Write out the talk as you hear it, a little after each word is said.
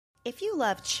If you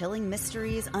love chilling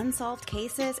mysteries, unsolved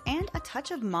cases, and a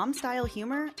touch of mom-style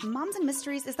humor, Moms and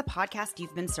Mysteries is the podcast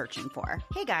you've been searching for.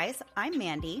 Hey guys, I'm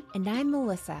Mandy. And I'm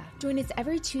Melissa. Join us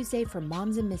every Tuesday for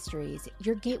Moms and Mysteries,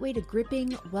 your gateway to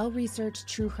gripping, well-researched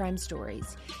true crime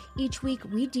stories. Each week,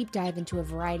 we deep dive into a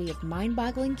variety of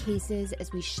mind-boggling cases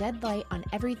as we shed light on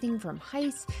everything from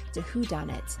heists to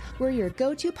whodunits. We're your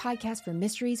go-to podcast for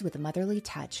mysteries with a motherly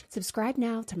touch. Subscribe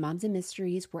now to Moms and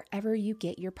Mysteries wherever you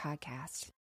get your podcasts.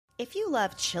 If you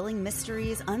love chilling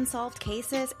mysteries, unsolved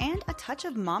cases, and a touch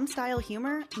of mom-style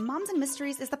humor, Moms and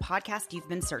Mysteries is the podcast you've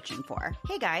been searching for.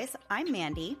 Hey guys, I'm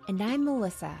Mandy. And I'm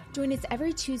Melissa. Join us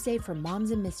every Tuesday for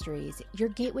Moms and Mysteries, your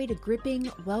gateway to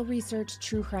gripping, well-researched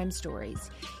true crime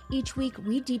stories. Each week,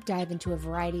 we deep dive into a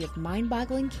variety of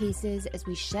mind-boggling cases as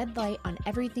we shed light on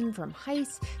everything from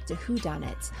heists to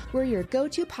whodunits. We're your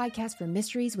go-to podcast for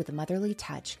mysteries with a motherly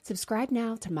touch. Subscribe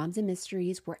now to Moms and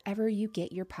Mysteries wherever you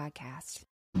get your podcasts.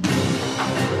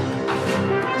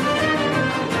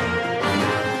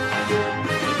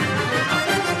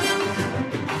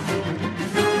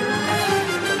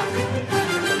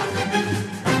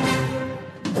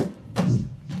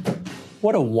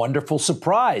 What a wonderful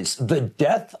surprise. The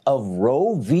death of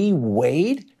Roe v.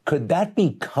 Wade? Could that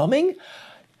be coming?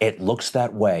 It looks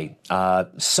that way.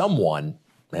 Someone,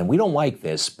 and we don't like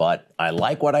this, but I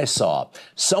like what I saw.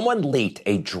 Someone leaked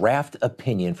a draft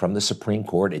opinion from the Supreme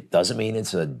Court. It doesn't mean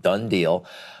it's a done deal,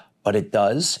 but it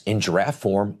does, in draft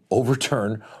form,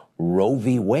 overturn Roe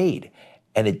v. Wade.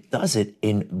 And it does it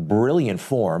in brilliant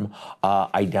form.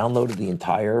 I downloaded the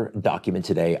entire document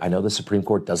today. I know the Supreme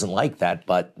Court doesn't like that,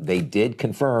 but they did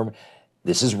confirm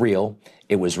this is real.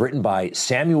 It was written by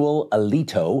Samuel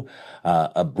Alito,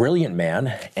 a brilliant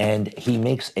man, and he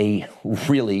makes a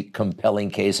really compelling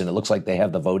case, and it looks like they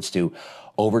have the votes to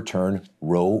overturn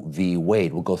Roe v.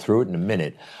 Wade. We'll go through it in a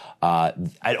minute. By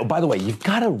the way, you've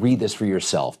got to read this for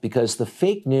yourself, because the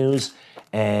fake news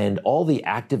and all the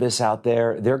activists out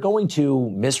there, they're going to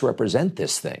misrepresent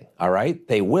this thing, all right?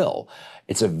 They will.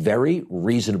 It's a very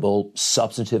reasonable,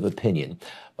 substantive opinion,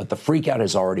 but the freak out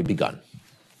has already begun.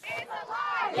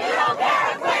 You don't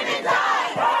care if women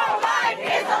die. Pro-life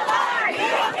is a lie. You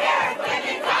don't care if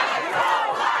women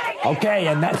die. Pro-life. Okay,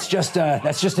 and that's just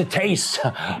a taste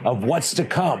of what's to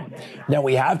come. Now,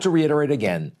 we have to reiterate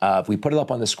again, if we put it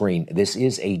up on the screen, this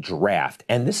is a draft,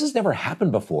 and this has never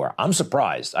happened before. I'm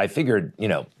surprised. I figured,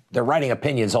 they're writing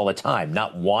opinions all the time.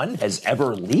 Not one has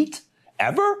ever leaked,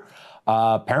 ever?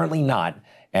 Apparently not,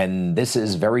 and this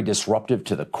is very disruptive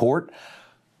to the court,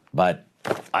 but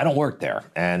I don't work there,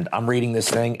 and I'm reading this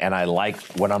thing, and I like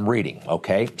what I'm reading,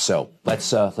 okay? So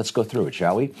let's go through it,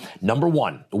 shall we? Number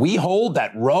one, we hold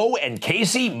that Roe and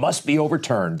Casey must be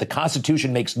overturned. The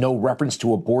Constitution makes no reference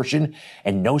to abortion,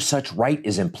 and no such right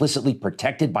is implicitly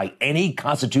protected by any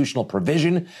constitutional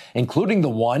provision, including the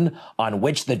one on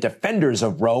which the defenders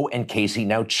of Roe and Casey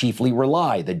now chiefly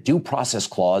rely, the Due Process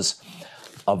Clause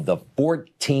of the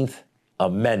 14th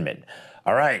Amendment.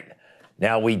 All right.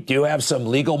 Now, we do have some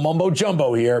legal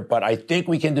mumbo-jumbo here, but I think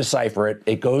we can decipher it.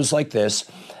 It goes like this.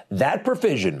 That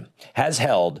provision has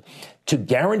held to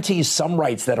guarantee some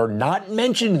rights that are not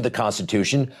mentioned in the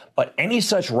Constitution, but any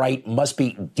such right must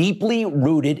be deeply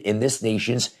rooted in this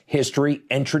nation's history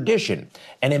and tradition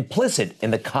and implicit in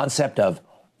the concept of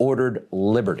ordered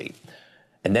liberty.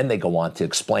 And then they go on to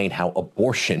explain how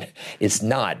abortion is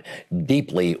not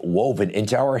deeply woven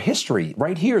into our history.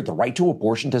 Right here, the right to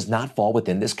abortion does not fall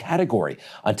within this category.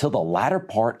 Until the latter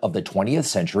part of the 20th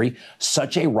century,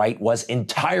 such a right was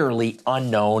entirely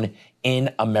unknown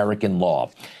in American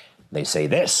law. They say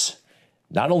this.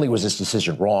 Not only was this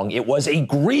decision wrong, it was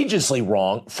egregiously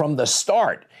wrong from the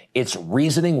start. Its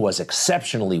reasoning was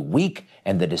exceptionally weak,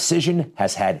 and the decision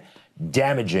has had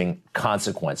damaging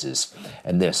consequences.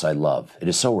 And this I love. It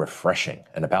is so refreshing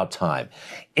and about time.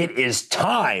 It is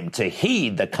time to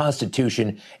heed the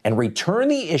Constitution and return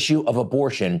the issue of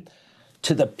abortion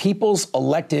to the people's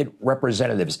elected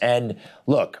representatives. And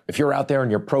look, if you're out there and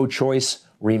you're pro-choice,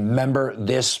 remember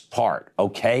this part,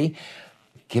 okay?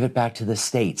 Give it back to the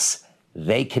states.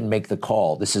 They can make the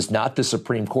call. This is not the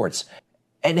Supreme Court's.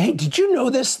 And hey, did you know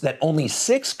this? That only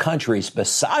 6 countries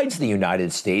besides the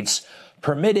United States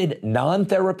permitted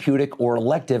non-therapeutic or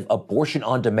elective abortion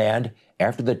on demand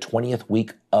after the 20th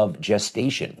week of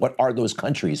gestation. What are those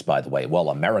countries, by the way? Well,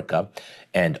 America,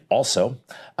 and also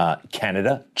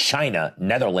Canada, China,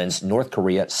 Netherlands, North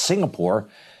Korea, Singapore,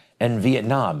 and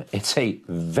Vietnam. It's a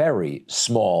very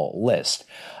small list.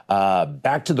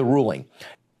 Back to the ruling.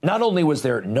 Not only was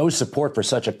there no support for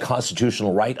such a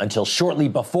constitutional right until shortly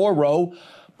before Roe,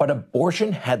 but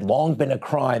abortion had long been a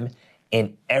crime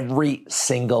in every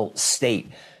single state.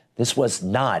 This was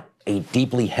not a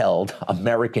deeply held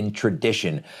American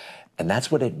tradition. And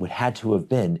that's what it would had to have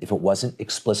been if it wasn't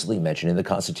explicitly mentioned in the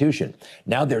Constitution.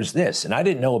 Now there's this, and I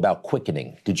didn't know about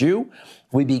quickening. Did you?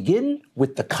 We begin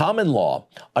with the common law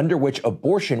under which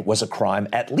abortion was a crime,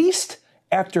 at least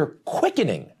after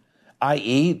quickening,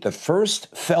 i.e. the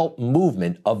first felt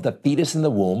movement of the fetus in the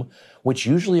womb, which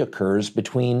usually occurs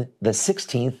between the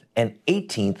 16th and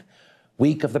 18th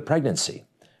week of the pregnancy.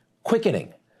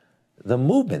 Quickening, the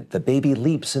movement the baby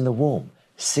leaps in the womb,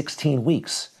 16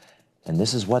 weeks. And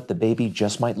this is what the baby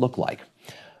just might look like.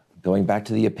 Going back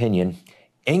to the opinion,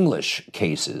 English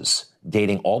cases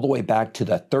dating all the way back to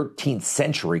the 13th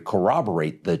century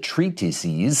corroborate the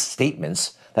treatise's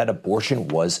statements that abortion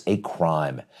was a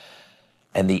crime.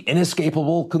 And the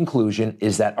inescapable conclusion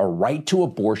is that a right to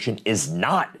abortion is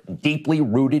not deeply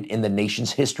rooted in the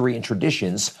nation's history and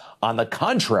traditions. On the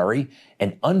contrary,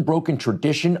 an unbroken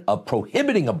tradition of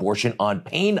prohibiting abortion on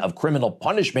pain of criminal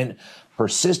punishment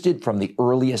persisted from the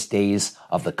earliest days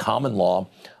of the common law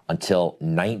until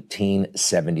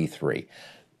 1973.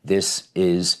 This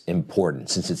is important.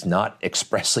 Since it's not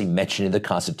expressly mentioned in the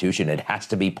Constitution, it has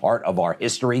to be part of our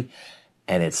history.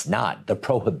 And it's not. The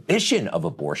prohibition of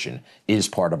abortion is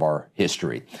part of our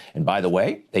history. And by the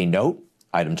way, they note,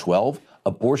 item 12,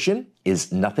 abortion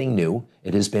is nothing new.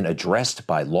 It has been addressed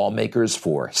by lawmakers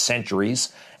for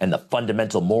centuries, and the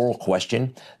fundamental moral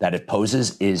question that it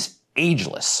poses is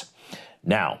ageless.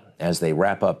 Now, as they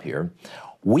wrap up here,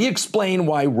 we explain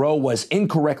why Roe was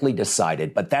incorrectly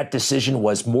decided, but that decision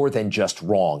was more than just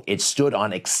wrong. It stood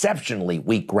on exceptionally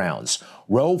weak grounds.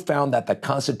 Roe found that the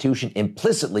Constitution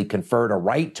implicitly conferred a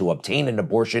right to obtain an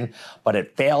abortion, but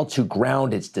it failed to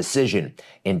ground its decision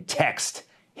in text,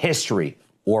 history,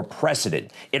 or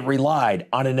precedent. It relied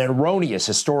on an erroneous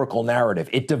historical narrative.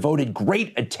 It devoted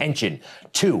great attention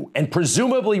to and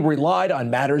presumably relied on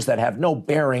matters that have no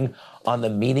bearing on the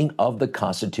meaning of the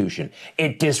Constitution.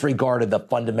 It disregarded the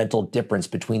fundamental difference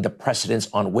between the precedents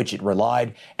on which it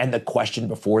relied and the question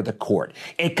before the court.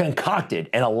 It concocted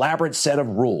an elaborate set of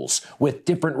rules with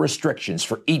different restrictions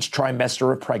for each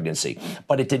trimester of pregnancy,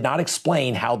 but it did not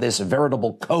explain how this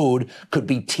veritable code could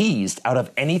be teased out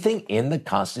of anything in the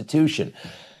Constitution.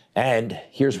 And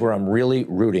here's where I'm really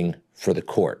rooting for the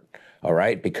court, all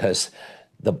right? Because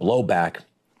the blowback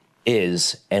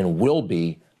is and will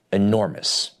be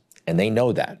enormous. And they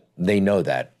know that. They know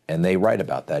that. And they write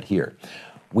about that here.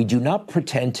 We do not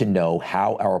pretend to know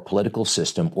how our political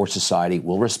system or society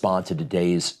will respond to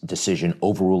today's decision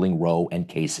overruling Roe and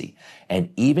Casey.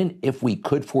 And even if we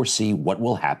could foresee what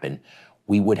will happen,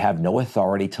 we would have no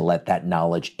authority to let that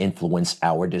knowledge influence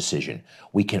our decision.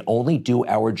 We can only do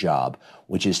our job,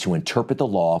 which is to interpret the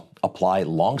law, apply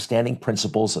longstanding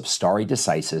principles of stare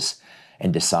decisis,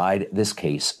 and decide this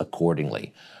case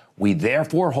accordingly. We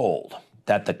therefore hold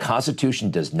that the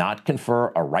Constitution does not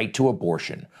confer a right to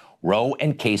abortion. Roe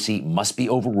and Casey must be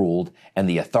overruled, and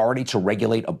the authority to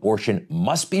regulate abortion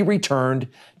must be returned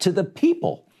to the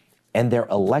people and their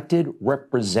elected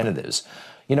representatives.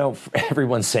 You know,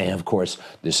 everyone's saying, of course,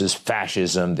 this is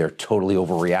fascism. They're totally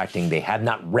overreacting. They have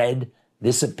not read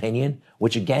this opinion,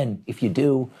 which, again, if you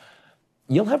do,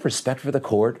 you'll have respect for the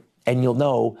court, and you'll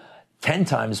know 10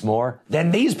 times more than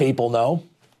these people know.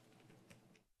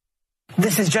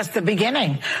 This is just the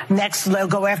beginning. Next, they'll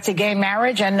go after gay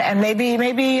marriage and maybe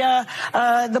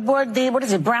the board, what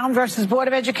is it, Brown versus Board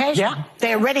of Education? Yeah.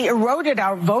 They already eroded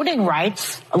our voting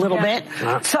rights a little bit.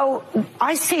 So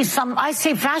I see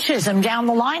fascism down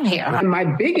the line here. My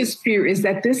biggest fear is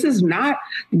that this is not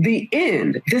the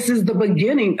end. This is the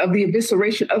beginning of the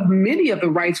evisceration of many of the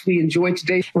rights we enjoy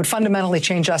today. It would fundamentally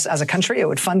change us as a country. It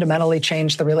would fundamentally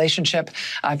change the relationship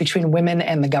between women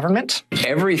and the government.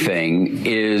 Everything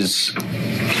is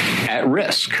at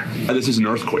risk. This is an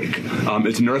earthquake.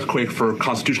 It's an earthquake for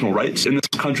constitutional rights in this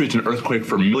country. It's an earthquake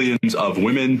for millions of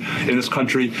women in this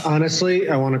country. Honestly,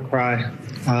 I want to cry.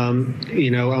 I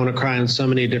want to cry in so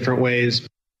many different ways.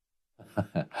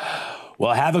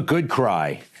 Well, have a good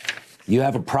cry. You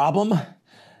have a problem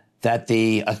that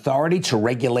the authority to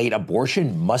regulate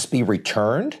abortion must be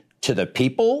returned to the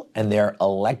people and their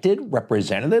elected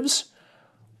representatives?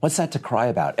 What's that to cry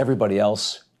about? Everybody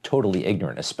else totally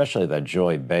ignorant, especially that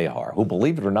Joy Behar, who,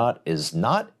 believe it or not, is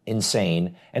not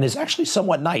insane and is actually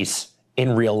somewhat nice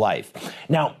in real life.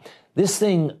 Now, this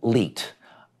thing leaked.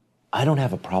 I don't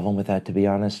have a problem with that, to be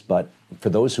honest, but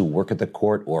for those who work at the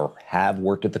court or have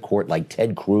worked at the court, like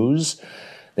Ted Cruz,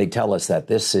 they tell us that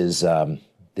this is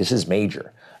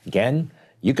major. Again,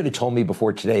 you could have told me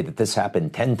before today that this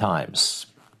happened 10 times,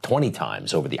 20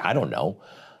 times over I don't know.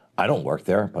 I don't work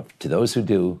there, but to those who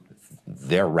do,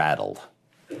 they're rattled.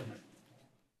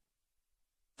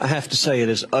 I have to say it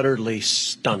is utterly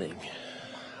stunning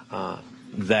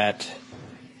that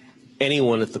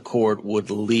anyone at the court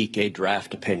would leak a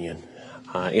draft opinion.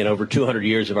 In over 200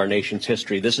 years of our nation's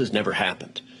history, this has never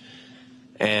happened.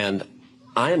 And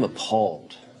I am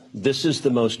appalled. This is the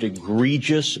most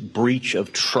egregious breach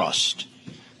of trust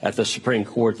at the Supreme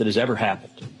Court that has ever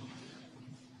happened.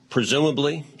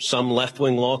 Presumably, some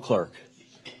left-wing law clerk,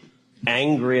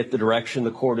 angry at the direction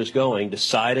the court is going,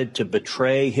 decided to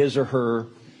betray his or her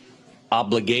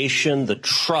obligation, the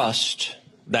trust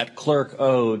that clerk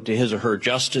owed to his or her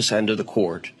justice and to the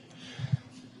court.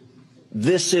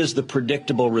 This is the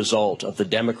predictable result of the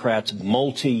Democrats'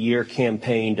 multi-year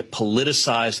campaign to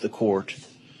politicize the court,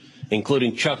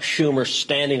 including Chuck Schumer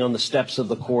standing on the steps of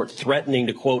the court threatening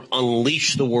to, quote,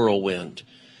 unleash the whirlwind,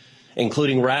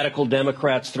 including radical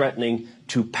Democrats threatening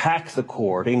to pack the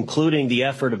court, including the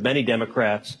effort of many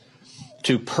Democrats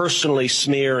to personally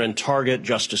smear and target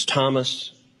Justice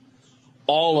Thomas.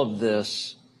 All of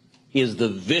this is the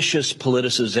vicious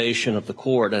politicization of the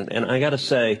court. And I got to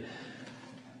say,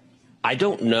 I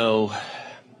don't know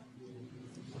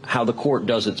how the court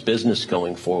does its business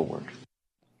going forward.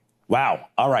 Wow.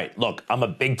 All right. Look, I'm a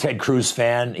big Ted Cruz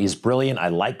fan. He's brilliant. I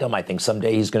like him. I think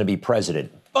someday he's going to be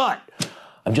president. But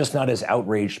I'm just not as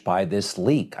outraged by this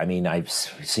leak. I mean, I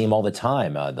see him all the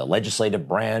time. The legislative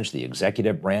branch, the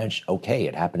executive branch. OK,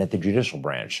 it happened at the judicial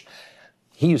branch.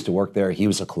 He used to work there. He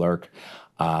was a clerk.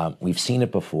 We've seen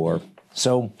it before.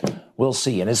 So we'll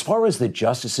see. And as far as the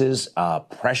justices,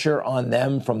 pressure on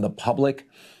them from the public,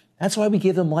 that's why we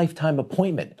give them lifetime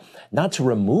appointment, not to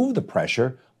remove the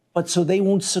pressure, but so they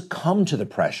won't succumb to the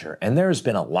pressure. And there's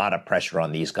been a lot of pressure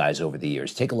on these guys over the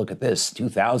years. Take a look at this,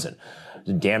 2000,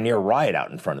 damn near riot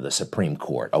out in front of the Supreme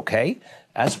Court, okay?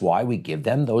 That's why we give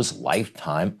them those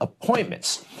lifetime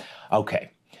appointments.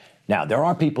 Okay, now there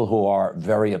are people who are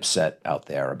very upset out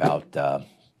there about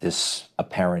this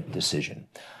apparent decision.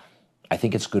 I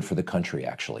think it's good for the country,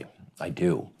 actually. I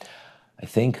do. I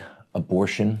think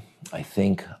abortion, I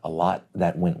think a lot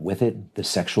that went with it, the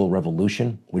sexual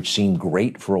revolution, which seemed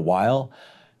great for a while.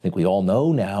 I think we all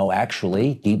know now,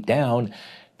 actually, deep down,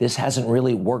 this hasn't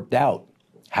really worked out.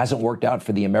 Hasn't worked out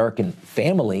for the American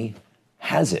family,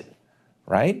 has it?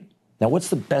 Right? Now, what's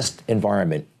the best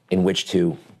environment in which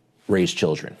to raise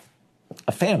children?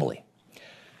 A family.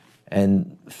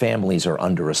 And families are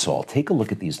under assault. Take a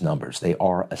look at these numbers. They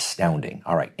are astounding.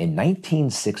 All right. In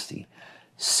 1960,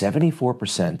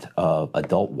 74% of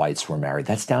adult whites were married.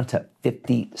 That's down to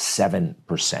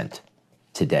 57%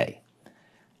 today.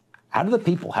 How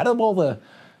do all the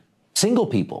single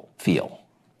people feel?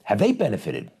 Have they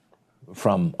benefited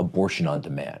from abortion on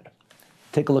demand?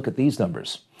 Take a look at these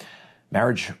numbers.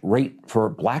 Marriage rate for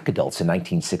black adults in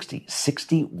 1960,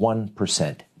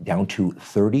 61%, down to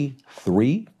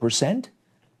 33%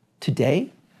 today.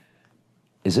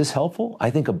 Is this helpful? I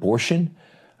think abortion,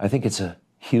 I think it's a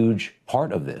huge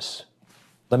part of this.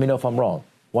 Let me know if I'm wrong.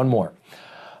 One more.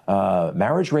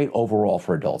 Marriage rate overall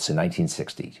for adults in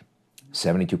 1960,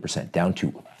 72%, down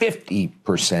to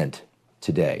 50%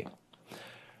 today.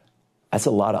 That's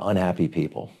a lot of unhappy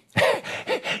people.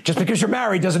 Just because you're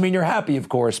married doesn't mean you're happy, of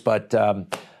course, but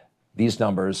these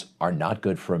numbers are not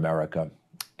good for America,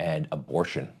 and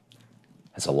abortion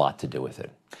has a lot to do with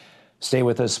it. Stay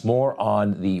with us. More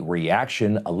on the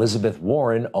reaction. Elizabeth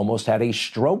Warren almost had a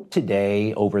stroke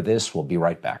today over this. We'll be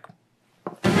right back.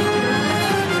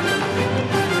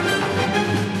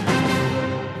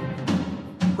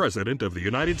 President of the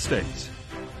United States.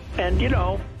 And, you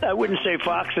know, I wouldn't say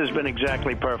Fox has been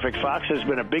exactly perfect. Fox has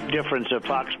been a big difference of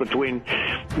Fox between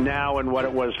now and what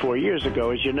it was 4 years ago,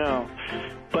 as you know.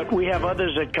 But we have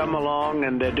others that come along,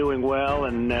 and they're doing well,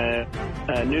 and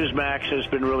Newsmax has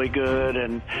been really good,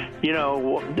 and, you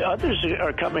know, others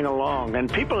are coming along.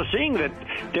 And people are seeing that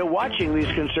they're watching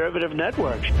these conservative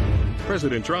networks.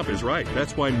 President Trump is right.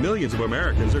 That's why millions of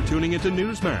Americans are tuning into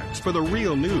Newsmax for the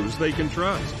real news they can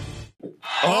trust.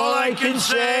 All I can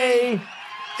say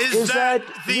is that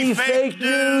the fake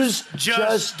news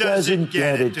just doesn't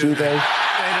get it, do they?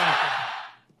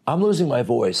 I'm losing my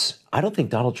voice. I don't think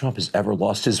Donald Trump has ever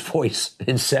lost his voice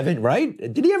in right?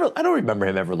 Did he ever? I don't remember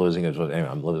him ever losing his voice. Anyway,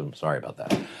 I'm sorry about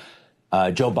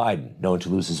that. Joe Biden, known to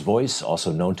lose his voice,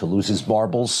 also known to lose his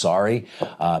marbles,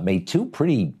 made two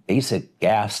pretty basic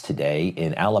gaffes today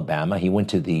in Alabama. He went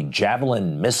to the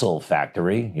Javelin missile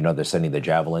factory. You know, they're sending the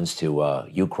Javelins to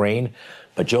Ukraine.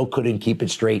 But Joe couldn't keep it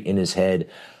straight in his head.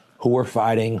 Who we're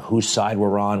fighting, whose side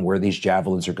we're on, where these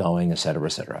Javelins are going, et cetera,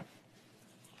 et cetera.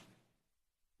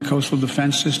 Coastal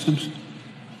defense systems.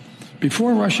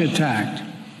 Before Russia attacked,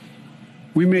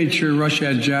 we made sure Russia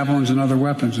had Javelins and other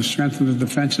weapons to strengthen the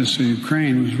defenses so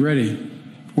Ukraine was ready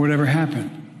for whatever happened.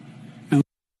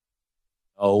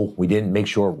 Oh, we didn't make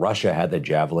sure Russia had the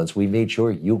javelins. We made sure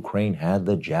Ukraine had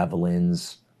the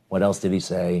javelins. What else did he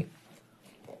say?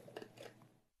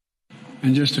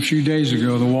 And just a few days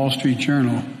ago, the Wall Street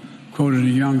Journal quoted a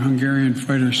young Hungarian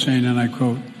fighter saying, and I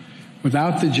quote,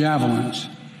 "Without the javelins,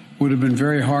 it would have been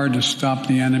very hard to stop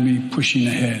the enemy pushing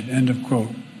ahead," end of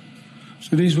quote.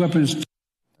 So these weapons...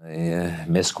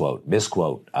 Misquote.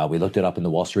 We looked it up in the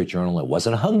Wall Street Journal. It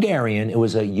wasn't a Hungarian. It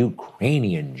was a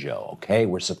Ukrainian, Joe. Okay,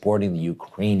 we're supporting the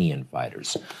Ukrainian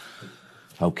fighters.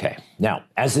 Okay. Now,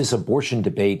 as this abortion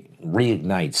debate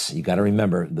reignites, you got to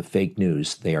remember the fake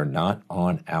news. They are not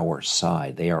on our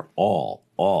side. They are all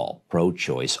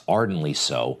pro-choice, ardently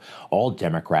so. All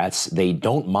Democrats, they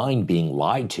don't mind being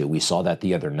lied to. We saw that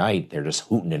the other night. They're just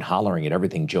hooting and hollering at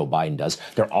everything Joe Biden does.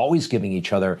 They're always giving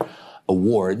each other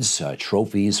awards,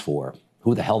 trophies for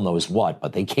who the hell knows what,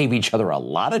 but they gave each other a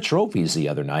lot of trophies the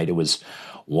other night. It was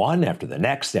one after the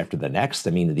next after the next.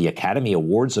 I mean, the Academy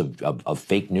Awards of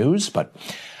fake news, but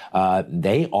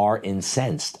they are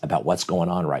incensed about what's going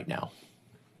on right now.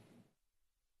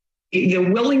 The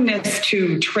willingness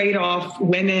to trade off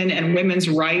women and women's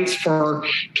rights for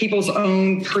people's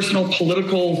own personal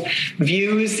political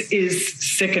views is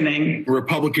sickening.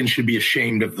 Republicans should be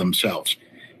ashamed of themselves.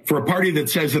 For a party that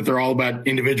says that they're all about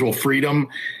individual freedom,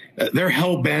 they're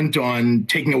hell-bent on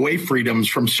taking away freedoms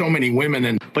from so many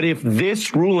women. But if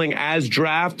this ruling as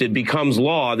drafted becomes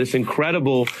law, this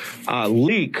incredible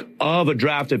leak of a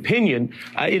draft opinion,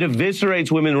 it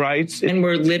eviscerates women's rights. And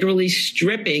we're literally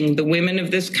stripping the women of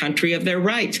this country of their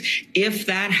rights. If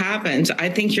that happens, I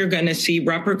think you're going to see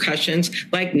repercussions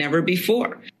like never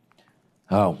before.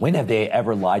 Oh, when have they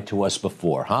ever lied to us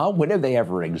before, huh? When have they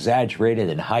ever exaggerated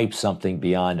and hyped something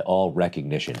beyond all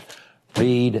recognition?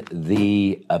 Read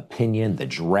the opinion, the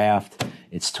draft.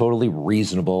 It's totally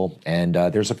reasonable, and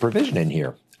there's a provision in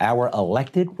here. Our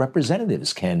elected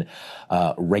representatives can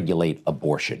regulate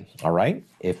abortion, all right?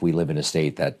 If we live in a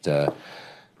state that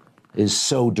is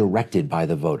so directed by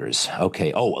the voters.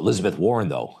 Okay, oh, Elizabeth Warren,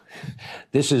 though.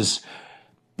 This is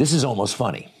almost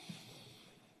funny.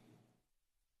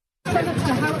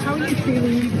 Senator, how are you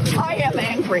feeling? I am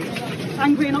angry.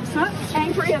 Angry and upset?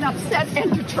 Angry and upset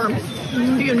and determined.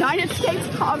 The United States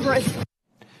Congress.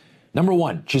 Number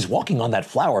one, she's walking on that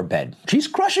flower bed. She's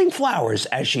crushing flowers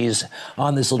as she's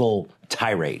on this little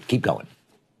tirade. Keep going.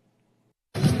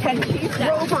 Can keep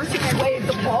Roe versus Wade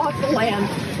the law of the land.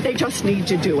 They just need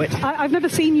to do it. I've never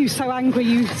seen you so angry.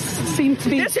 You seem to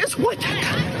be... This is what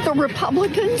the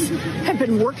Republicans have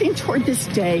been working toward this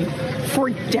day for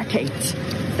decades.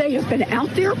 They have been out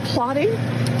there plotting,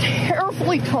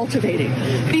 carefully cultivating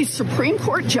these Supreme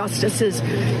Court justices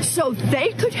so they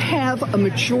could have a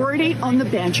majority on the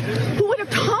bench who would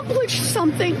accomplish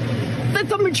something that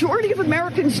the majority of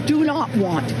Americans do not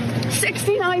want.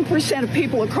 69% of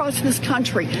people across this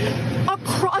country,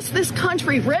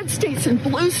 red states and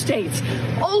blue states,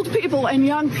 old people and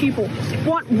young people,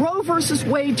 want Roe versus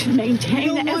Wade to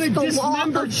maintain as the law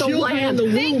of the land.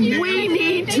 We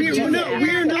need to do that,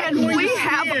 and we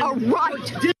have a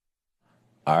right.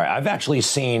 All right, I've actually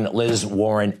seen Liz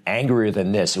Warren angrier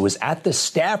than this. It was at the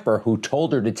staffer who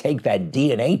told her to take that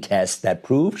DNA test that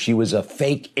proved she was a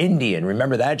fake Indian.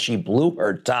 Remember that? She blew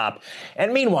her top.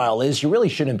 And meanwhile, Liz, you really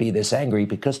shouldn't be this angry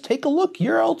because take a look.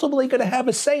 You're ultimately going to have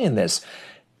a say in this.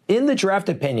 In the draft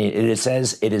opinion, it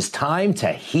says it is time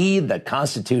to heed the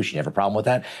Constitution. You have a problem with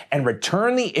that? And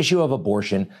return the issue of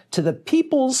abortion to the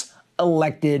people's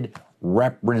elected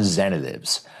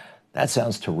representatives. That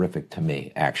sounds terrific to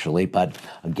me, actually. But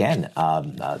again,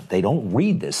 they don't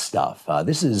read this stuff.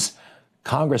 This is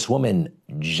Congresswoman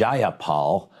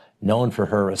Jayapal, known for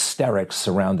her hysterics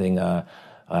surrounding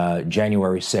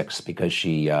January 6th because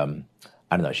she,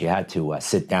 she had to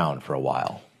sit down for a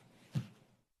while.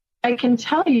 I can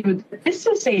tell you that this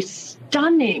is a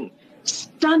stunning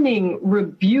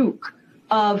rebuke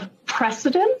of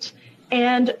precedent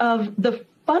and of the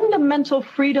fundamental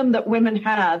freedom that women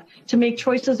have to make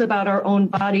choices about our own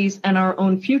bodies and our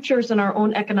own futures and our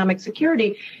own economic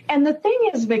security. And the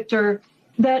thing is, Victor,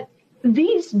 that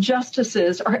these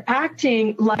justices are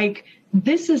acting like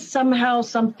this is somehow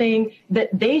something that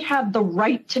they have the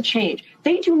right to change.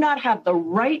 They do not have the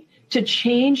right to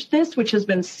change this, which has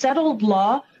been settled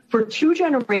law for 2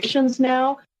 generations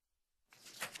now.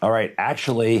 All right.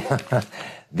 Actually,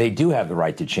 they do have the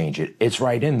right to change it. It's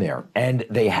right in there. And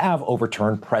they have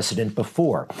overturned precedent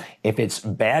before. If it's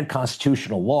bad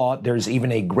constitutional law, there's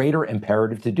even a greater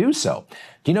imperative to do so.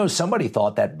 Do you know, somebody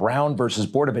thought that Brown versus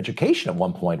Board of Education at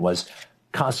one point was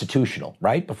constitutional,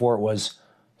 right? Before it was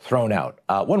thrown out.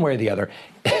 One way or the other,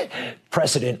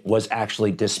 precedent was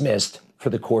actually dismissed for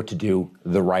the court to do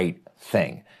the right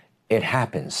thing. It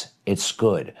happens. It's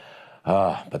good.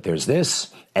 But there's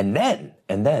this. And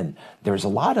then there's a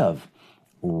lot of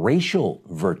racial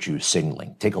virtue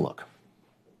signaling. Take a look.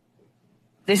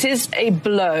 This is a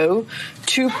blow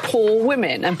to poor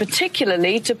women, and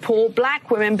particularly to poor black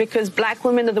women, because black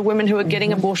women are the women who are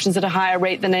getting abortions at a higher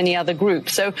rate than any other group.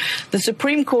 So the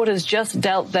Supreme Court has just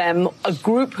dealt them, a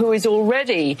group who is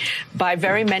already, by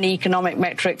very many economic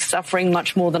metrics, suffering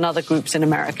much more than other groups in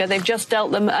America. They've just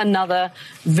dealt them another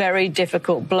very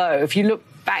difficult blow. If you look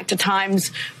back to times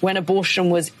when abortion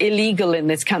was illegal in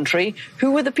this country,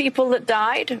 who were the people that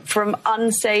died from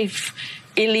unsafe,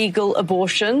 illegal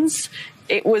abortions?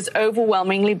 It was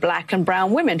overwhelmingly black and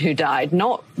brown women who died,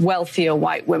 not wealthier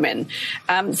white women.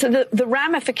 So the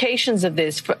ramifications of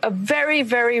this are very,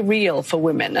 very real for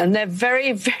women, and they're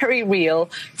very, very real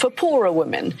for poorer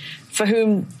women, for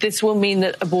whom this will mean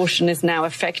that abortion is now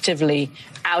effectively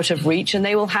out of reach, and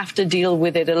they will have to deal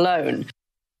with it alone.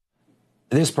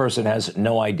 This person has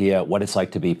no idea what it's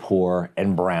like to be poor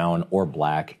and brown or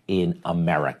black in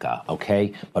America,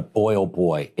 okay? But boy, oh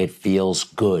boy, it feels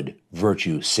good,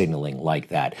 virtue signaling like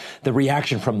that. The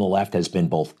reaction from the left has been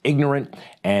both ignorant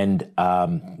and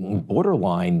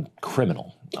borderline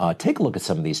criminal. Take a look at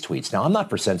some of these tweets. Now, I'm not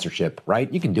for censorship, right?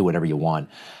 You can do whatever you want.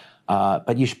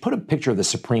 But you should put a picture of the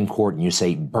Supreme Court and you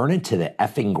say, burn it to the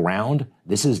effing ground.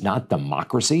 This is not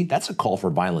democracy. That's a call for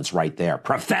violence right there.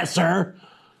 Professor!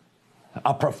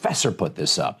 A professor put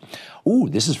this up. Ooh,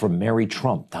 this is from Mary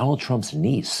Trump, Donald Trump's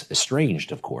niece,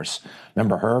 estranged, of course.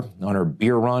 Remember her on her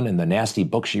beer run and the nasty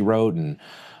book she wrote? And,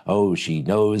 oh, she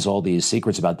knows all these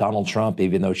secrets about Donald Trump,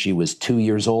 even though she was 2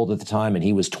 years old at the time and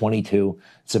he was 22.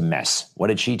 It's a mess. What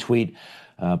did she tweet?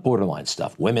 Borderline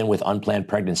stuff. Women with unplanned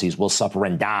pregnancies will suffer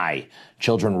and die.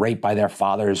 Children raped by their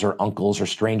fathers or uncles or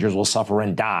strangers will suffer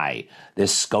and die.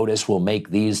 This SCOTUS will make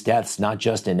these deaths not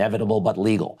just inevitable, but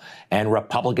legal. And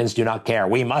Republicans do not care.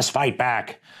 We must fight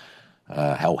back.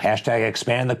 Hashtag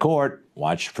expand the court.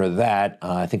 Watch for that.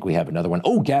 I think we have another one.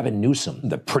 Oh, Gavin Newsom,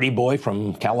 the pretty boy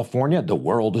from California. The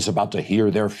world is about to hear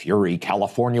their fury.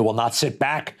 California will not sit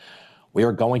back. We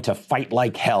are going to fight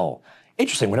like hell.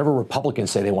 Interesting. Whenever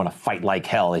Republicans say they want to fight like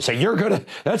hell, they say,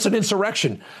 that's an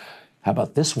insurrection. How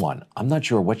about this one? I'm not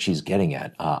sure what she's getting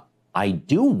at. I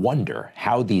do wonder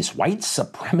how these white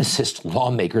supremacist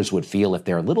lawmakers would feel if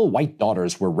their little white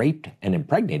daughters were raped and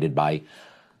impregnated by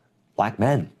black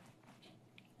men.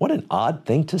 What an odd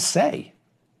thing to say.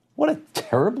 What a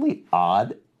terribly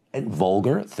odd and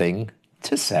vulgar thing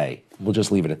to say. We'll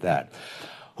just leave it at that.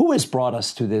 Who has brought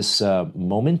us to this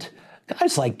moment?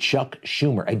 Guys like Chuck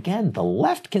Schumer. Again, the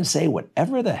left can say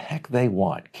whatever the heck they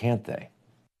want, can't they?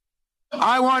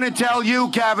 I want to tell you,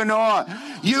 Kavanaugh,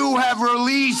 you have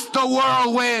released the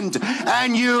whirlwind,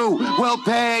 and you will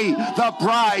pay the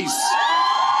price.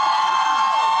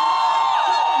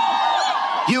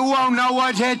 You won't know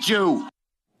what hit you.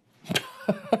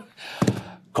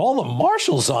 Call the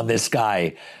marshals on this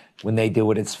guy. When they do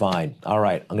it, it's fine. All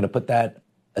right, I'm going to put that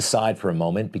aside for a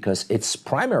moment because it's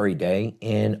primary day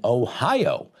in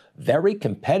Ohio. Very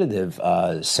competitive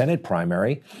Senate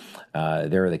primary.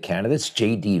 There are the candidates.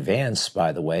 J.D. Vance,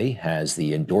 by the way, has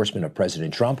the endorsement of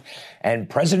President Trump. And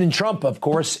President Trump, of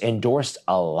course, endorsed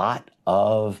a lot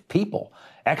of people.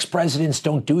 Ex-presidents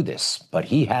don't do this, but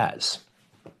he has.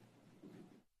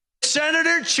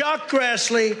 Senator Chuck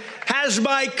Grassley has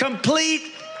my complete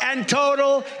and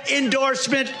total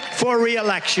endorsement for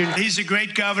re-election. He's a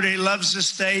great governor. He loves the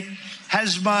state.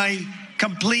 Has my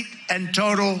complete and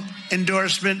total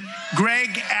endorsement.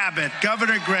 Greg Abbott,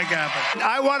 Governor Greg Abbott.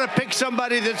 I want to pick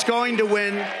somebody that's going to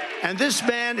win, and this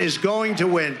man is going to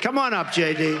win. Come on up,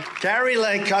 J.D. Kari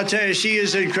Lake, I'll tell you, she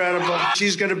is incredible.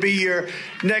 She's going to be your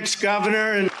next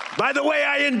governor. And by the way,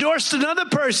 I endorsed another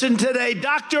person today,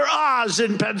 Dr. Oz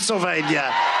in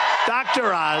Pennsylvania.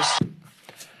 Dr. Oz.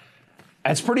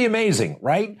 That's pretty amazing,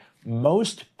 right?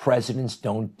 Most presidents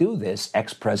don't do this,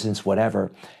 ex-presidents,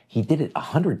 whatever. He did it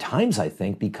 100 times, I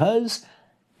think, because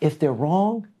if they're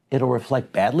wrong, it'll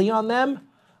reflect badly on them.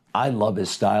 I love his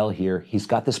style here. He's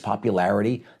got this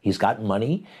popularity. He's got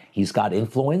money. He's got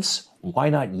influence. Why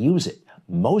not use it?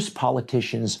 Most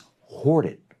politicians hoard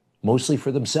it, mostly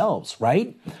for themselves,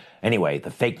 right? Anyway,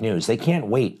 the fake news. They can't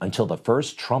wait until the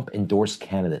first Trump-endorsed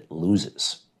candidate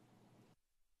loses.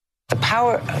 The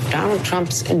power of Donald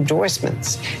Trump's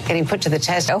endorsements getting put to the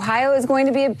test. Ohio is going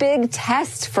to be a big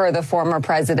test for the former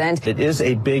president. It is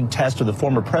a big test for the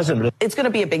former president. It's going to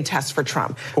be a big test for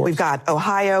Trump. We've got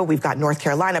Ohio, we've got North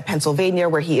Carolina, Pennsylvania,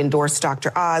 where he endorsed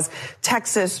Dr. Oz,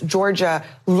 Texas, Georgia,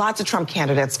 lots of Trump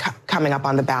candidates coming up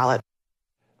on the ballot.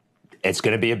 It's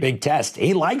going to be a big test.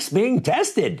 He likes being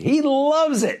tested. He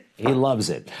loves it. He loves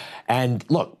it. And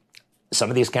look, Some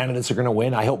of these candidates are going to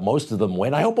win. I hope most of them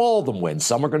win. I hope all of them win.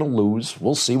 Some are going to lose.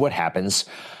 We'll see what happens.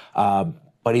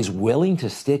 But he's willing to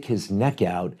stick his neck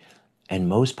out, and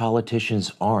most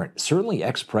politicians aren't. Certainly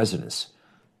ex-presidents.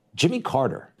 Jimmy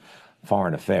Carter,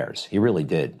 Foreign Affairs, he really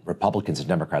did. Republicans and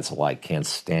Democrats alike can't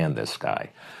stand this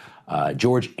guy.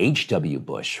 George H.W.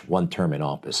 Bush, one term in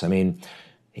office. I mean,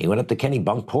 he went up to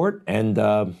Kennebunkport, and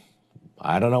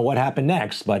I don't know what happened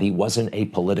next, but he wasn't a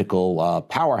political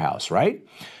powerhouse, right?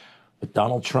 But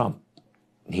Donald Trump,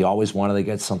 he always wanted to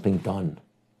get something done,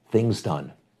 things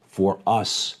done for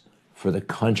us, for the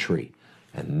country.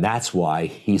 And that's why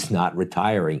he's not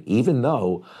retiring, even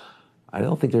though I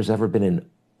don't think there's ever been an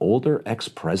older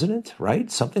ex-president,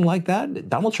 right? Something like that.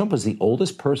 Donald Trump was the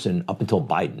oldest person up until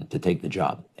Biden to take the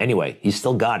job. Anyway, he's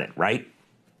still got it, right?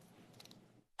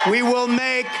 We will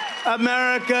make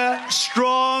America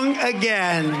strong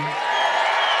again.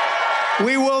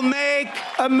 We will make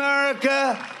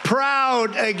America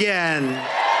proud again.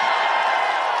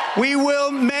 We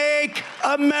will make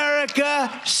America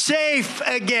safe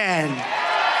again.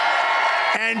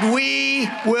 And we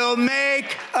will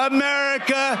make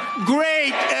America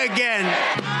great again.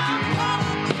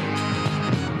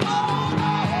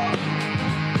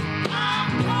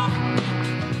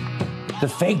 The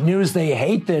fake news, they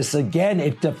hate this. Again,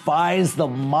 it defies the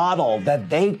model that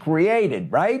they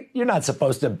created, right? You're not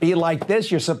supposed to be like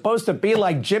this. You're supposed to be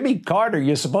like Jimmy Carter.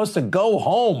 You're supposed to go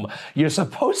home. You're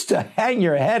supposed to hang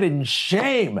your head in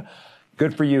shame.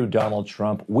 Good for you, Donald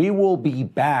Trump. We will be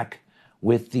back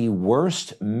with the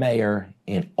worst mayor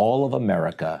in all of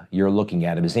America. You're looking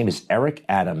at him. His name is Eric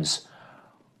Adams.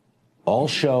 All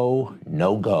show,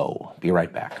 no go. Be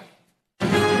right back.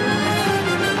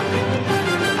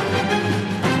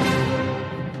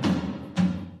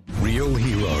 Real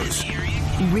heroes.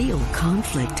 Real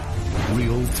conflict.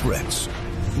 Real threats.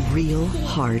 Real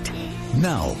heart.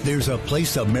 Now there's a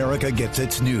place America gets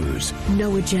its news.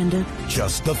 No agenda.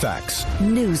 Just the facts.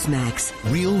 Newsmax.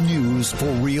 Real news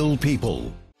for real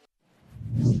people.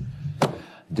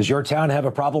 Does your town have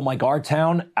a problem like our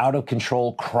town? Out of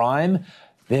control crime?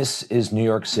 This is New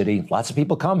York City. Lots of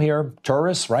people come here,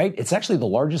 tourists, right? It's actually the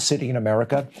largest city in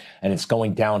America, and it's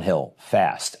going downhill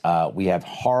fast. We have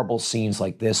horrible scenes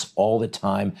like this all the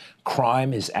time.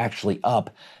 Crime is actually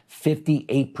up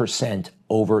 58%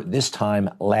 over this time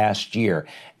last year.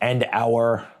 And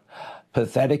our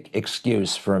pathetic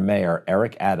excuse for Mayor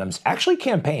Eric Adams actually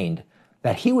campaigned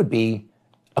that he would be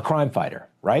a crime fighter,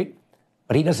 right?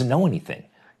 But he doesn't know anything.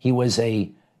 He was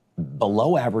a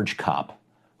below average cop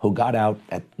who got out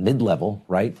at mid-level,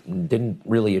 right? And didn't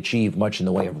really achieve much in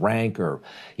the way of rank, or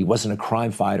he wasn't a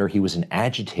crime fighter. He was an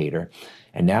agitator.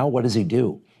 And now what does he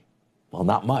do? Well,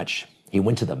 not much. He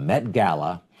went to the Met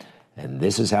Gala, and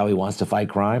this is how he wants to fight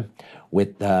crime,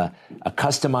 with a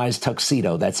customized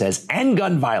tuxedo that says, "End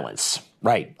gun violence."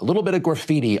 Right, a little bit of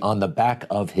graffiti on the back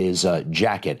of his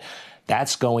jacket.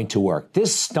 That's going to work.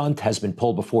 This stunt has been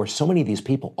pulled before. So many of these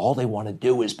people, all they want to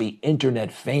do is be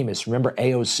internet famous. Remember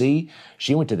AOC?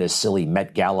 She went to this silly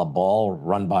Met Gala ball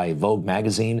run by Vogue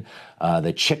magazine.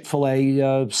 The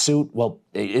Chick-fil-A suit, well,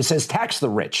 it says tax the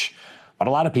rich. But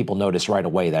a lot of people noticed right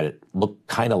away that it looked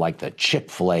kind of like the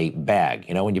Chick-fil-A bag,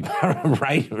 you know, when you,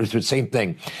 right? It was the same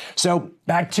thing. So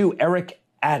back to Eric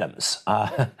Adams.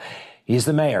 He's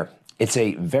the mayor. It's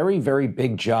a very, very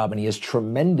big job, and he has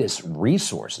tremendous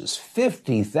resources.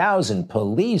 50,000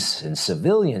 police and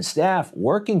civilian staff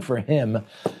working for him,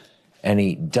 and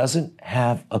he doesn't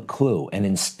have a clue. And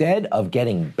instead of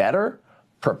getting better,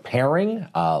 preparing,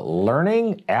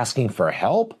 learning, asking for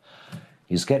help,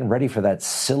 he's getting ready for that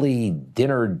silly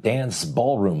dinner dance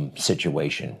ballroom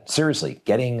situation. Seriously,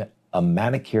 getting a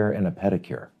manicure and a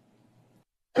pedicure.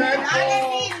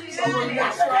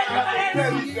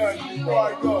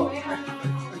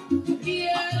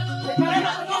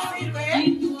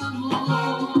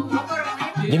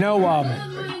 You know,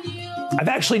 I've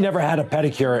actually never had a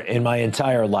pedicure in my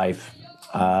entire life,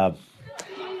 but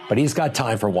he's got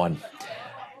time for one.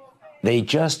 They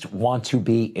just want to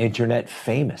be internet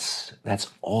famous. That's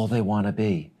all they want to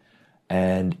be.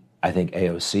 And I think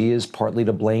AOC is partly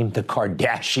to blame. The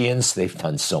Kardashians, they've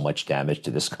done so much damage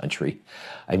to this country.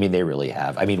 I mean, they really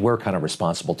have. I mean, we're kind of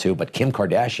responsible too, but Kim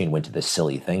Kardashian went to this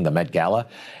silly thing, the Met Gala,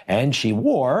 and she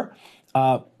wore,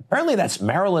 apparently that's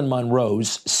Marilyn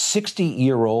Monroe's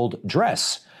 60-year-old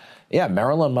dress. Yeah,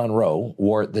 Marilyn Monroe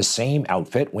wore the same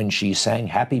outfit when she sang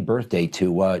Happy Birthday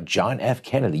to John F.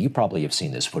 Kennedy. You probably have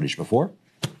seen this footage before.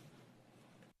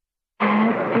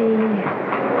 Happy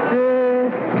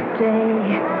birthday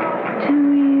to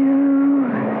you.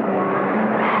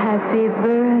 Happy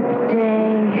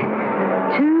birthday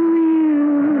to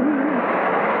you.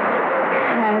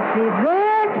 Happy birthday.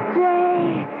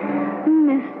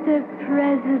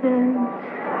 President.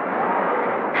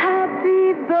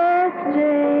 Happy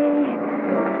birthday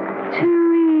to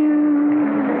you.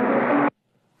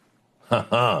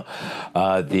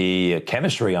 The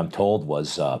chemistry, I'm told,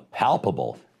 was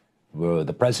palpable.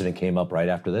 The president came up right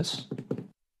after this.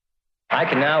 I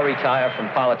can now retire from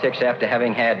politics after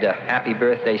having had happy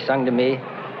birthday sung to me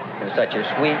in such a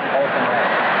sweet, wholesome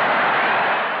way.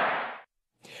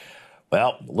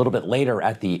 Well, a little bit later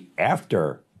at the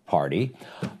after party,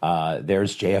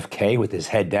 there's JFK with his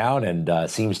head down and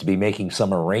seems to be making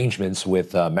some arrangements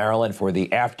with Marilyn for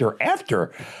the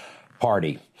after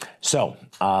party. So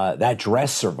that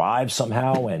dress survived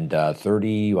somehow, and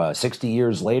 60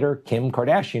 years later, Kim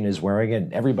Kardashian is wearing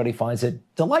it. Everybody finds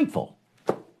it delightful.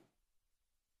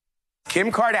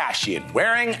 Kim Kardashian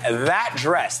wearing that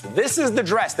dress. This is the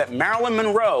dress that Marilyn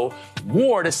Monroe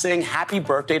wore to sing Happy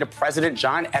Birthday to President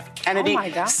John F. Kennedy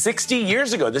 60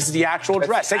 years ago. This is the actual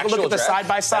dress. Take a look at the side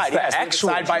by side. Yes,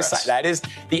 side by side. That is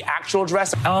the actual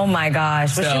dress. Oh my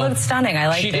gosh. But she looked stunning. I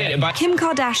liked it. Kim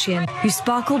Kardashian, who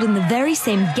sparkled in the very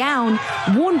same gown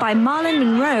worn by Marilyn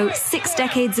Monroe 6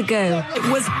 decades ago.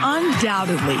 It was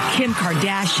undoubtedly Kim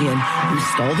Kardashian who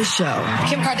stole the show.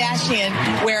 Kim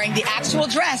Kardashian wearing the actual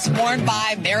dress worn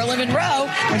by Marilyn Monroe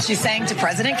when she sang to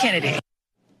President Kennedy.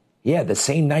 Yeah, the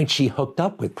same night she hooked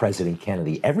up with President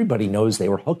Kennedy. Everybody knows they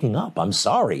were hooking up. I'm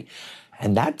sorry.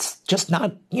 And that's just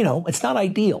not, it's not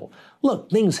ideal.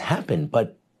 Look, things happen,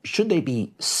 but should they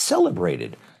be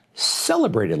celebrated?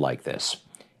 Celebrated like this?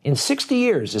 In 60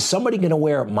 years, is somebody going to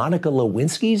wear Monica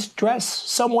Lewinsky's dress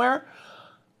somewhere?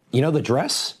 You know the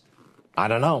dress? I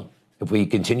don't know. If we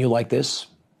continue like this,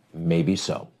 maybe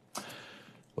so.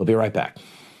 We'll be right back.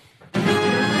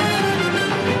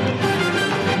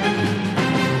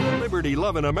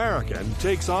 Liberty-loving American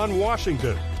takes on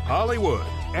Washington, Hollywood,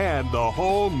 and the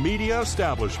whole media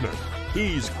establishment.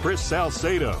 He's Chris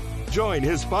Salcedo. Join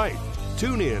his fight.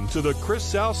 Tune in to the Chris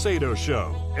Salcedo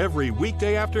Show every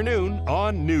weekday afternoon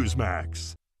on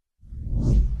Newsmax.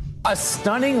 A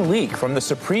stunning leak from the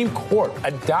Supreme Court, a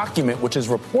document which is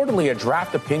reportedly a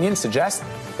draft opinion, suggests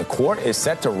the court is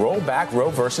set to roll back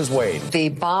Roe versus Wade. The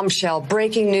bombshell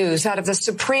breaking news out of the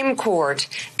Supreme Court,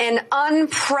 an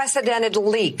unprecedented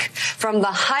leak from the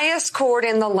highest court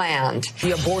in the land.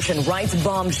 The abortion rights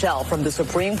bombshell from the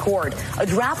Supreme Court, a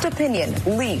draft opinion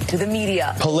leaked to the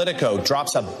media. Politico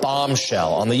drops a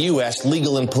bombshell on the U.S.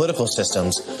 legal and political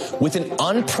systems with an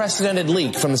unprecedented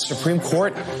leak from the Supreme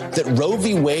Court that Roe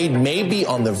v. Wade may be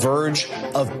on the verge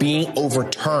of being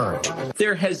overturned.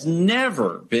 There has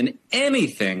never been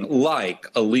anything like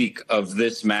a leak of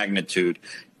this magnitude.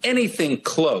 Anything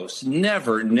close.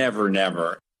 Never, never,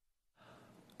 never.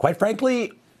 Quite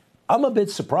frankly, I'm a bit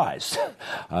surprised.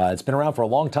 It's been around for a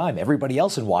long time. Everybody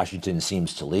else in Washington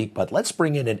seems to leak, but let's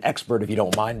bring in an expert, if you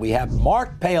don't mind. We have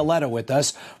Mark Paoletta with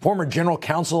us, former general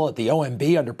counsel at the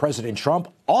OMB under President Trump,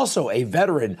 also a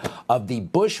veteran of the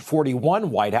Bush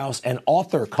 41 White House and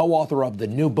co-author of the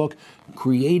new book,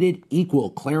 Created Equal.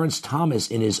 Clarence Thomas,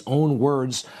 in his own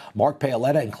words. Mark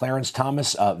Paoletta and Clarence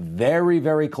Thomas, very,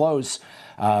 very close.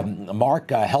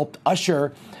 Mark helped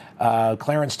usher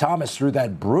Clarence Thomas through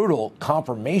that brutal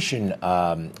confirmation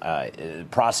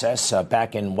process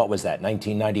back in,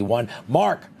 1991.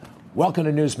 Mark, welcome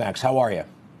to Newsmax. How are you?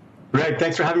 Greg,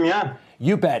 thanks for having me on.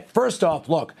 You bet. First off,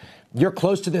 look, you're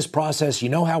close to this process. You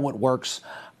know how it works.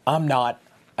 I'm not.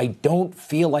 I don't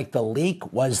feel like the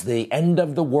leak was the end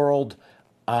of the world.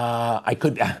 But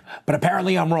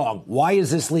apparently I'm wrong. Why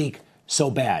is this leak so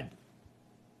bad?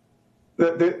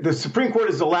 The Supreme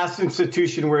Court is the last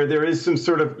institution where there is some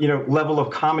sort of, level of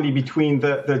comedy between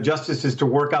the justices to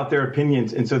work out their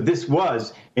opinions. And so this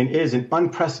was and is an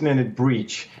unprecedented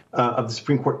breach of the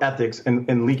Supreme Court ethics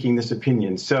and leaking this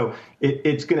opinion. So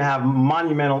it's going to have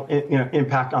monumental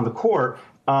impact on the court.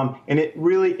 And it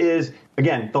really is,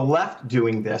 again, the left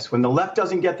doing this. When the left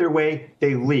doesn't get their way,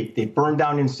 they leak. They burn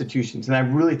down institutions. And I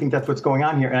really think that's what's going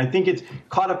on here. And I think it's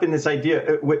caught up in this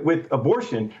idea with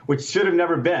abortion, which should have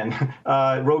never been.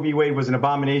 Roe v. Wade was an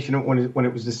abomination when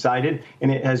it was decided. And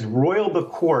it has roiled the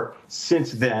court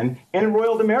since then and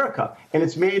roiled America. And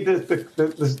it's made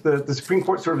the Supreme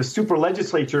Court sort of a super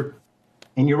legislature.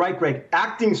 And you're right, Greg,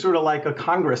 acting sort of like a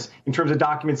Congress in terms of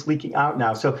documents leaking out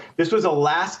now. So this was a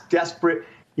last desperate,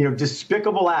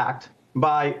 despicable act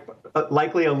by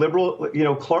likely a liberal,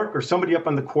 clerk or somebody up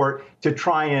on the court to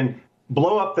try and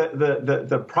blow up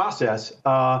the process.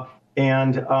 But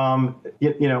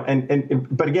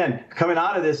again, coming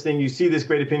out of this thing, you see this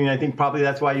great opinion. I think probably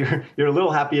that's why you're a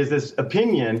little happy, is this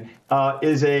opinion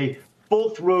is a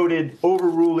full-throated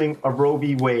overruling of Roe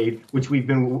v. Wade, which we've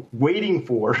been waiting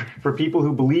for people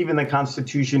who believe in the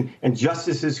Constitution and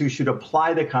justices who should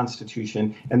apply the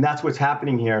Constitution. And that's what's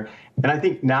happening here. And I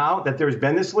think now that there's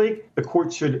been this leak, the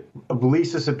court should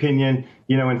release this opinion,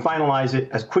 and finalize it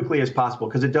as quickly as possible,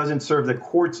 because it doesn't serve the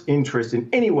court's interest in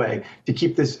any way to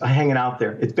keep this hanging out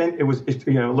there. It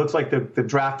looks like the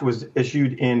draft was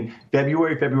issued in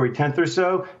February 10th or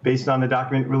so, based on the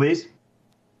document released.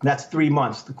 That's 3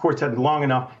 months. The court's had long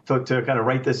enough to kind of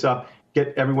write this up,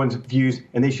 get everyone's views,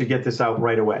 and they should get this out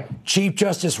right away. Chief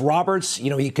Justice Roberts,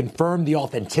 he confirmed the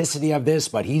authenticity of this,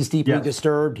 but he's deeply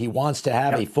disturbed. He wants to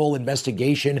have a full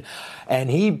investigation. And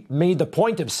he made the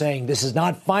point of saying this is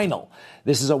not final.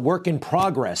 This is a work in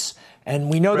progress.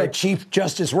 And we know that Chief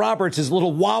Justice Roberts is a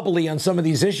little wobbly on some of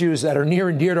these issues that are near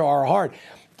and dear to our heart.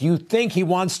 Do you think he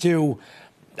wants to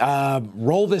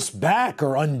roll this back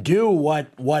or undo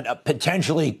what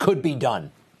potentially could be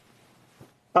done?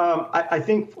 I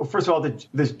think, first of all,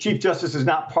 the Chief Justice is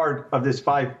not part of this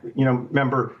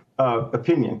member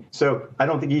opinion. So I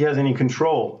don't think he has any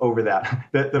control over that.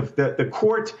 The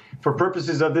court, for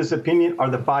purposes of this opinion, are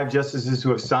the 5 justices who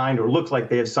have signed, or looks like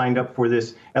they have signed up for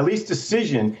this, at least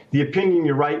decision. The opinion,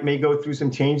 you're right, may go through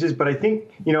some changes. But I think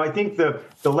the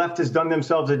left has done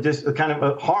themselves a kind of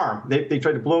a harm. They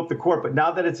tried to blow up the court. But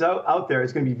now that it's out there,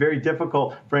 it's going to be very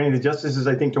difficult for any of the justices,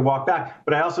 I think, to walk back.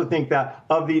 But I also think that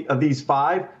of these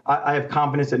 5, I have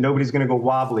confidence that nobody's going to go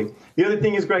wobbly. The other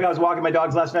thing is, Greg, I was walking my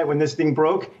dogs last night when this thing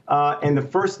broke. And the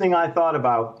first thing I thought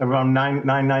about around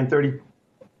 9:30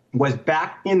 was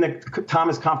back in the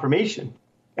Thomas confirmation.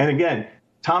 And again,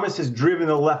 Thomas has driven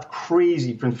the left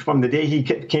crazy from the day he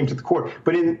came to the court.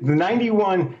 But in the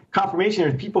 91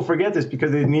 confirmation, people forget this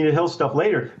because they needed Hill stuff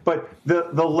later. But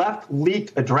the left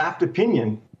leaked a draft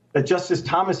opinion that Justice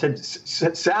Thomas had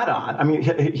sat on. I mean,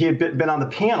 he had been on the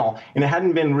panel, and it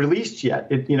hadn't been released yet.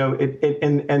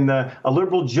 A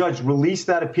liberal judge released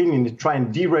that opinion to try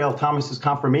and derail Thomas's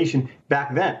confirmation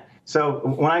back then. So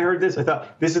when I heard this, I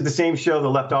thought, this is the same show the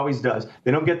left always does.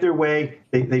 They don't get their way.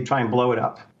 They try and blow it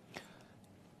up.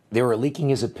 They were leaking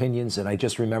his opinions, and I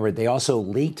just remembered they also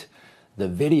leaked the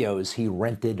videos he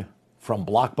rented from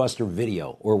Blockbuster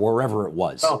Video or wherever it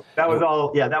was. Oh, that was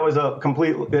all. Yeah, that was a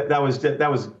complete. That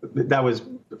was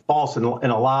false and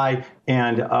a lie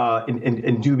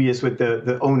and dubious with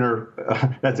the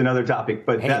owner. That's another topic.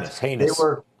 But heinous.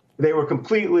 They were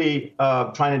completely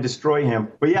trying to destroy him.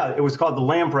 But yeah, it was called the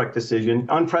Lambrecht decision,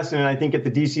 unprecedented. I think at the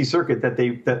D.C. Circuit that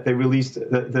they released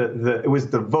it was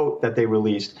the vote that they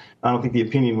released. I don't think the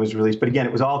opinion was released, but again,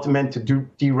 it was all meant to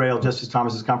derail Justice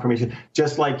Thomas's confirmation.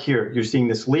 Just like here, you're seeing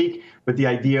this leak, but the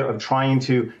idea of trying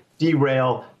to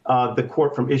derail the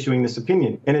court from issuing this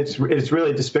opinion, and it's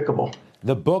really despicable.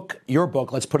 The book, your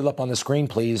book, let's put it up on the screen,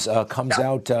 please, comes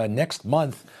out next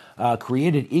month.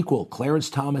 Created Equal, Clarence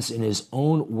Thomas in his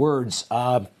own words.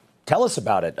 Tell us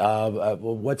about it.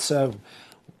 What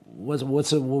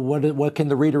can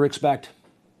the reader expect?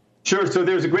 Sure. So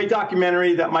there's a great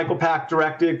documentary that Michael Pack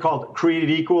directed called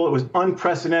Created Equal. It was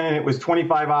unprecedented. It was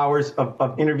 25 hours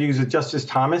of interviews with Justice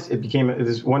Thomas. It became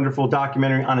this wonderful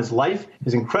documentary on his life,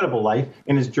 his incredible life,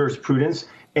 and his jurisprudence.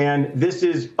 And this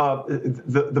is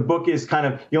the book is kind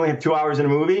of, you only have 2 hours in a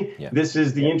movie. Yeah. This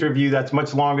is the interview that's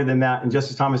much longer than that. And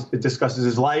Justice Thomas discusses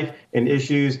his life and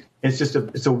issues. It's just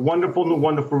it's a wonderful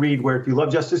read where if you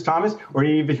love Justice Thomas, or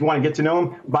even if you want to get to know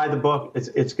him, buy the book.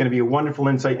 It's going to be a wonderful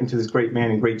insight into this great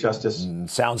man and great justice.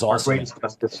 Sounds awesome. Great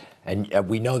justice. And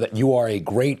we know that you are a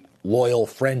great, loyal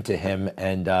friend to him.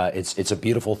 And it's a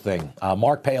beautiful thing.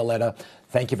 Mark Paoletta,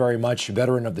 thank you very much.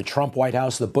 Veteran of the Trump White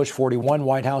House, the Bush 41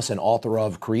 White House, and author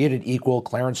of Created Equal,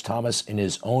 Clarence Thomas in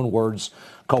his own words,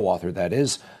 co-author, that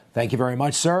is. Thank you very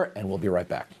much, sir, and we'll be right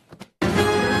back.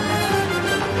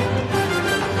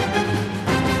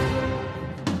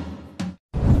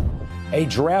 A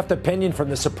draft opinion from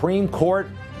the Supreme Court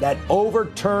that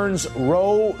overturns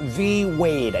Roe v.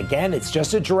 Wade. Again, it's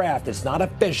just a draft. It's not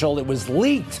official. It was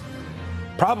leaked,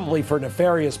 probably for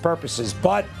nefarious purposes,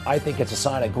 but I think it's a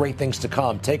sign of great things to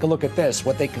come. Take a look at this,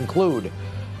 what they conclude.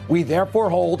 We therefore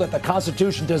hold that the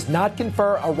Constitution does not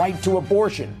confer a right to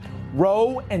abortion.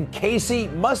 Roe and Casey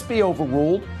must be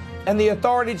overruled, and the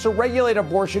authority to regulate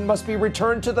abortion must be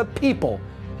returned to the people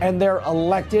and their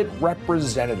elected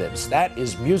representatives. That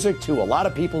is music to a lot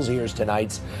of people's ears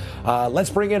tonight. Let's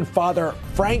bring in Father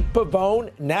Frank Pavone,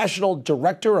 National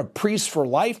Director of Priests for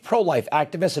Life, pro-life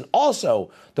activist, and also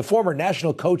the former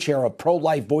national co-chair of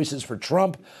Pro-Life Voices for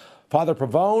Trump. Father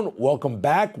Pavone, welcome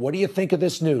back. What do you think of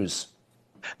this news?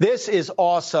 This is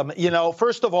awesome.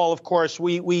 First of all, of course,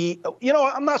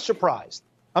 I'm not surprised.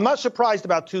 I'm not surprised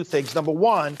about two things. Number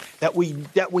one, that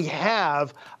we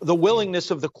have the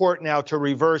willingness of the court now to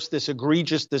reverse this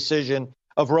egregious decision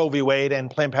of Roe v. Wade and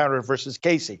Planned Parenthood versus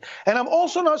Casey. And I'm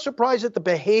also not surprised at the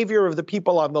behavior of the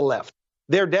people on the left.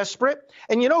 They're desperate.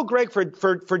 And you know, Greg, for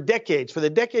decades, for the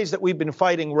decades that we've been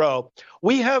fighting Roe,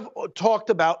 we have talked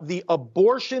about the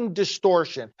abortion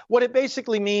distortion. What it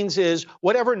basically means is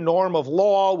whatever norm of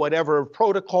law, whatever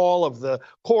protocol of the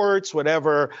courts,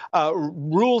 whatever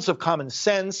rules of common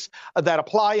sense that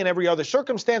apply in every other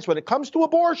circumstance, when it comes to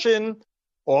abortion,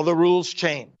 all the rules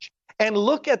change. And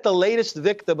look at the latest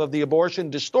victim of the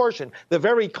abortion distortion, the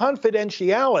very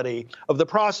confidentiality of the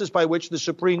process by which the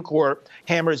Supreme Court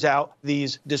hammers out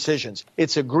these decisions.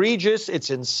 It's egregious,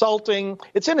 it's insulting,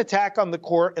 it's an attack on the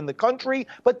court and the country,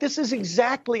 but this is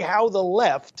exactly how the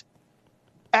left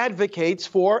advocates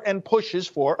for and pushes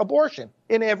for abortion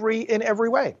in every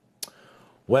way.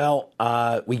 Well,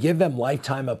 we give them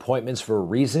lifetime appointments for a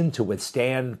reason, to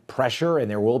withstand pressure, and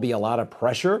there will be a lot of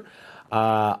pressure.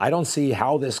 I don't see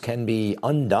how this can be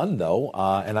undone, though,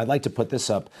 and I'd like to put this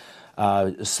up,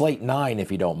 Slate 9,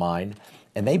 if you don't mind.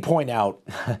 And they point out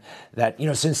that,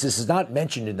 since this is not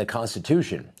mentioned in the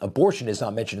Constitution, abortion is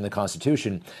not mentioned in the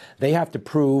Constitution, they have to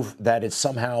prove that it's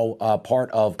somehow part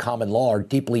of common law or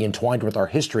deeply entwined with our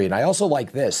history. And I also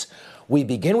like this. We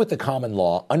begin with the common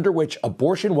law, under which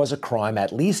abortion was a crime,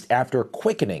 at least after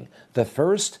quickening the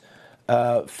first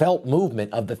felt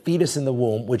movement of the fetus in the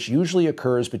womb, which usually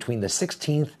occurs between the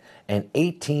 16th and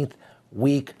 18th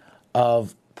week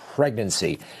of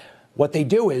pregnancy. What they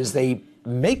do is they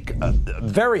make a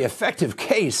very effective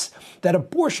case that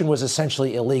abortion was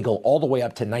essentially illegal all the way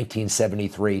up to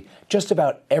 1973, just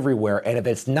about everywhere. And if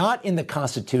it's not in the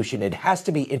Constitution, it has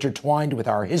to be intertwined with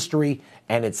our history,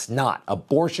 and it's not.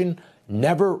 Abortion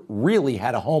never really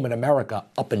had a home in America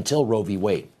up until Roe v.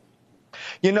 Wade.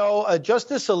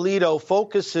 Justice Alito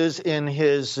focuses in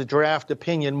his draft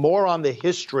opinion more on the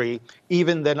history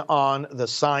even than on the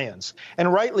science,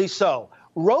 and rightly so.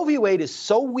 Roe v. Wade is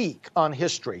so weak on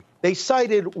history. They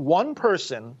cited one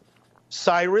person,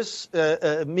 Cyrus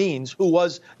Means, who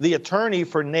was the attorney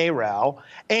for NARAL,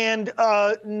 and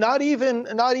not even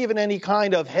any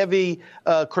kind of heavy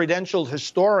credentialed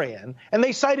historian. And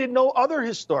they cited no other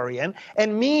historian.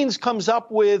 And Means comes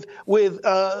up with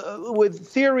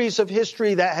theories of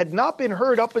history that had not been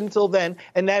heard up until then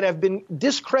and that have been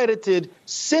discredited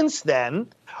since then.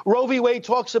 Roe v. Wade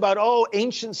talks about,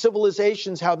 ancient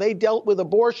civilizations, how they dealt with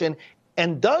abortion,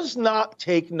 and does not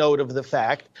take note of the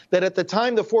fact that at the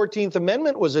time the 14th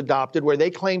Amendment was adopted, where they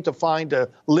claimed to find a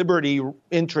liberty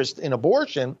interest in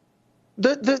abortion,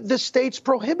 the states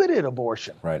prohibited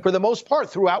abortion for the most part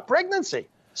throughout pregnancy.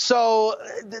 So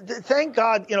thank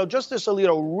God, Justice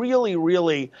Alito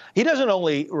really, he doesn't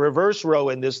only reverse Roe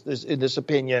in this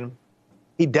opinion,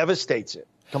 he devastates it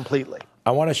completely.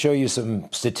 I want to show you some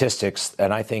statistics,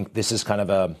 and I think this is kind of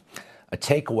a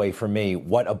takeaway for me,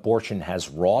 what abortion has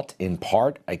wrought in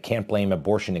part. I can't blame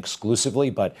abortion exclusively,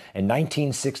 but in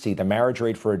 1960, the marriage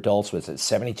rate for adults was at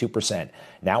 72%.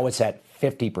 Now it's at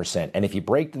 50%. And if you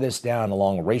break this down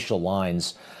along racial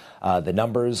lines, the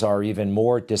numbers are even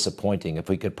more disappointing. If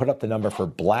we could put up the number for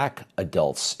black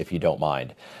adults, if you don't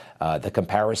mind, the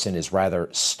comparison is rather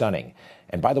stunning.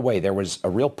 And by the way, there was a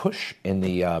real push in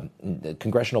the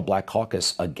Congressional Black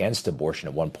Caucus against abortion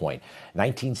at one point.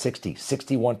 1960,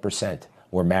 61%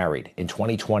 were married. In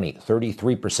 2020,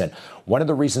 33%. One of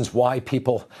the reasons why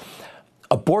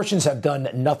abortions have done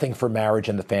nothing for marriage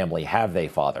and the family, have they,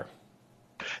 Father?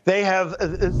 They have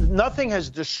nothing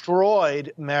has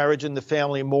destroyed marriage and the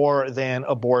family more than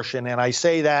abortion. And I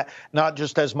say that not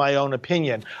just as my own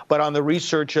opinion, but on the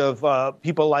research of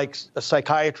people like a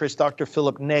psychiatrist, Dr.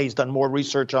 Philip Ney, has done more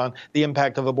research on the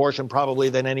impact of abortion probably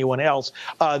than anyone else.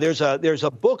 There's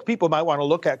a book people might want to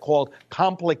look at called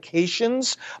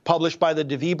Complications, published by the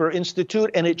DeVeber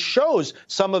Institute, and it shows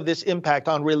some of this impact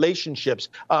on relationships,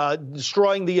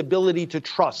 destroying the ability to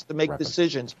trust, to make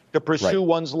decisions, to pursue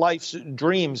one's life's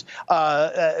dreams. Frank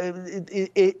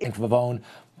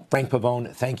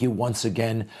Pavone, thank you once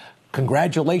again.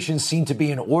 Congratulations seem to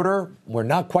be in order. We're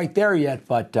not quite there yet,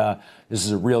 but this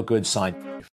is a real good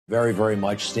sign. Very, very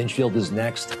much. Stinchfield is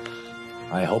next.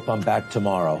 I hope I'm back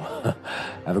tomorrow.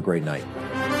 Have a great night.